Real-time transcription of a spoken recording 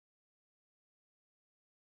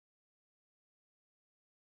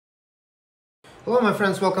Hello my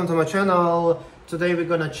friends, welcome to my channel. Today we're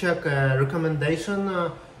gonna check a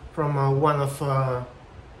recommendation from one of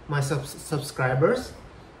my subscribers,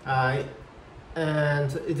 and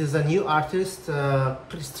it is a new artist,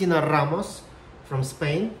 Cristina Ramos from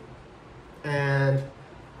Spain, and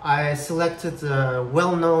I selected a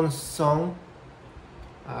well-known song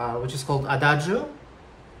which is called Adagio,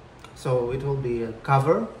 so it will be a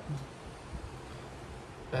cover,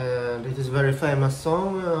 and it is a very famous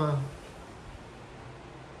song.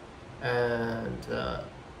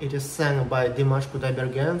 It is sang by Dimash,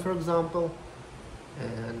 for example,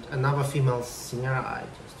 and another female singer, I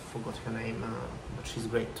just forgot her name, but she's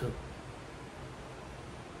great too.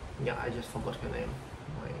 Yeah, I just forgot her name.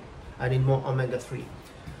 I need more omega-3.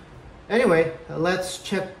 Anyway, let's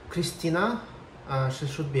check Cristina. She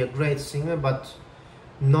should be a great singer, but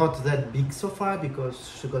not that big so far, because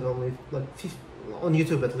she got only like 50, on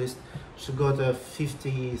YouTube at least, she got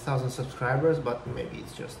 50,000 subscribers, but maybe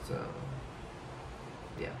it's just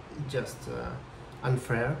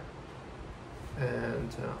unfair.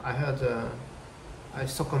 And I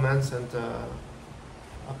saw comments, and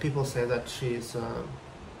people say that she is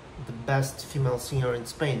the best female singer in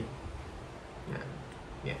Spain.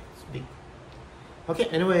 Yeah, it's big. Okay,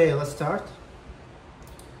 anyway, let's start.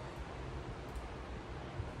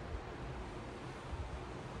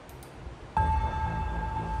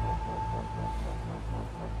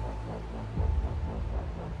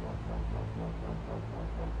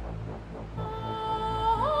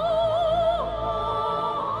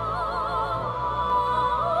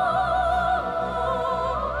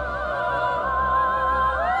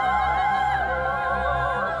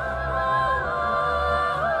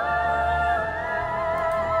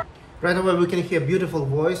 Right away we can hear beautiful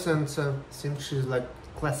voice, and seems she's like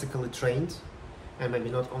classically trained, and maybe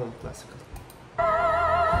not all classical.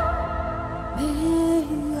 Me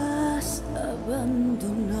has abandonado,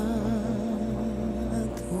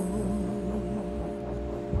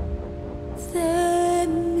 de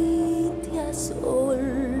mí te has olvidado,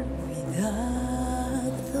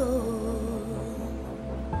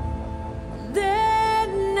 de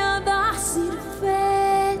nada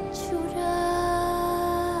sirve llorar,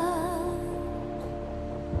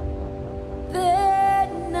 de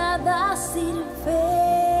nada sirve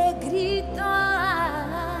gritar,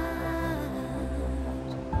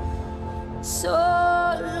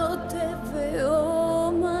 solo te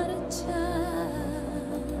veo marchar.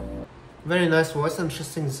 Very nice voice, and she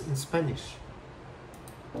sings in Spanish.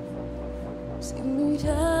 Sin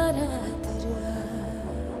mirar atrás,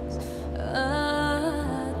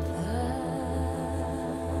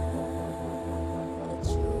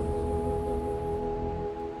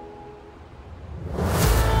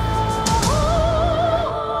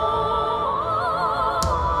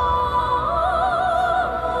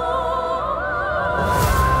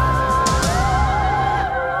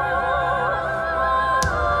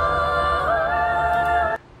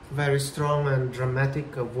 Very strong and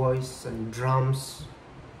dramatic voice and drums.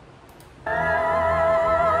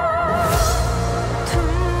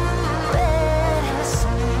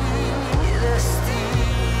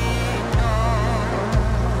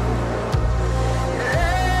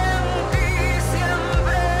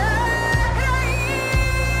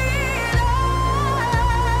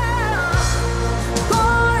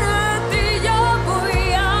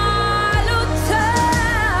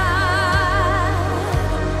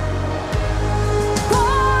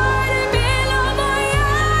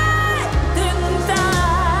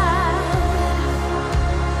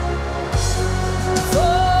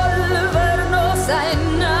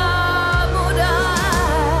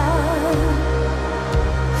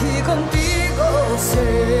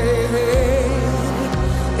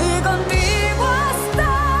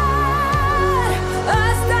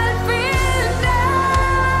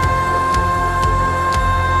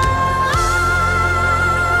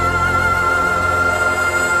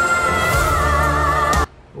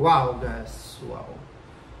 Wow, guys, wow.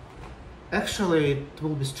 Actually, it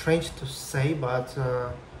will be strange to say, but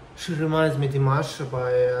she reminds me Dimash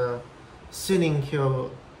by singing her,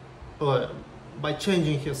 by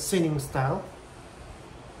changing her singing style.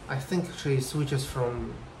 I think she switches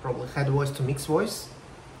from probably head voice to mixed voice.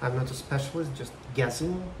 I'm not a specialist, just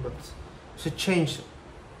guessing, but she changed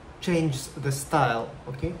the style,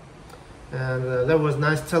 okay? And there was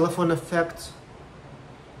nice telephone effect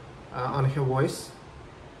on her voice.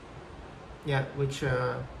 Yeah, which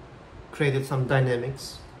created some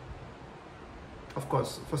dynamics, of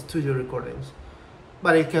course, for studio recordings,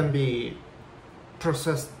 but it can be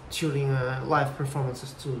processed during live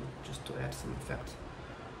performances too, just to add some effect.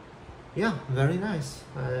 Yeah, very nice,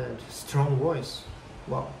 and strong voice,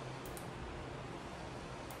 wow.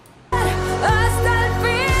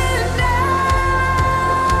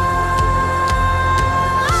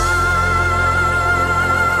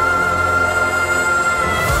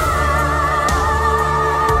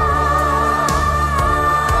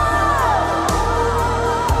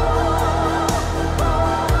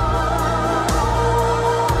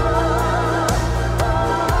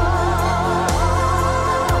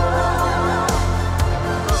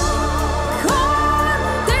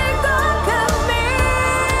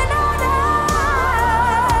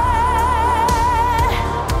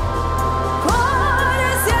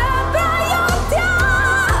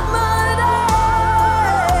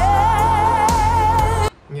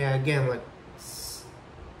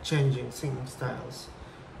 changing singing styles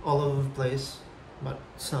all over the place, but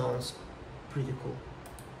sounds pretty cool.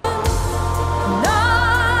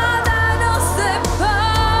 Nada nos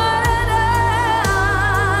separará,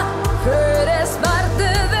 eres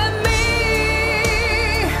parte de mí,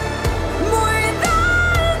 muy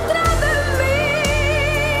dentro de mí,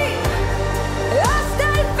 hasta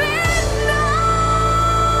el final.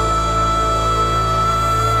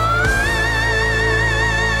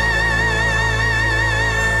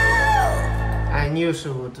 I knew she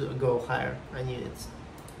would go higher. I knew it.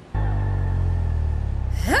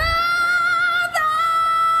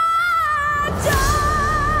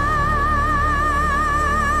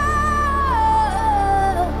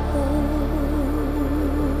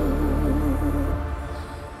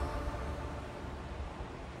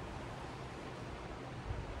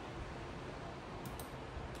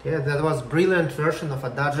 Yeah, that was brilliant version of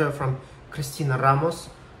Adagio from Cristina Ramos,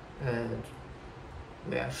 and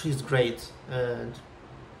yeah, she's great, and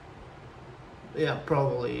yeah,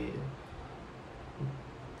 probably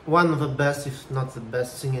one of the best, if not the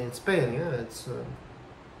best singer in Spain. Yeah, it's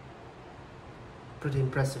pretty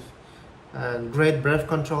impressive, and great breath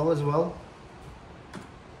control as well.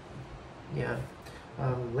 Yeah,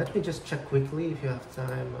 let me just check quickly if you have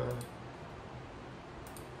time.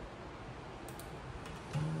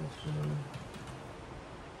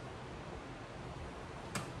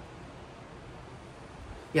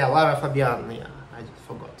 Yeah, Lara Fabian, yeah, I just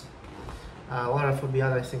forgot. Lara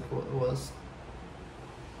Fabian, I think, was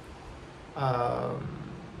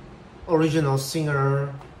original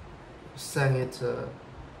singer, sang it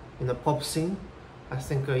in a pop scene. I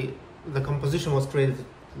think the composition was created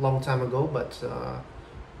a long time ago, but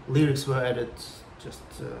lyrics were added just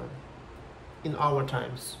in our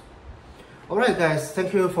times. Alright guys,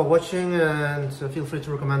 thank you for watching, and feel free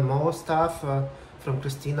to recommend more stuff from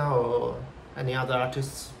Cristina or any other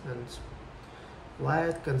artists, and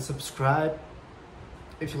like and subscribe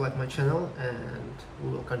if you like my channel, and we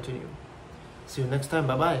will continue. See you next time,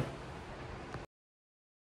 bye bye.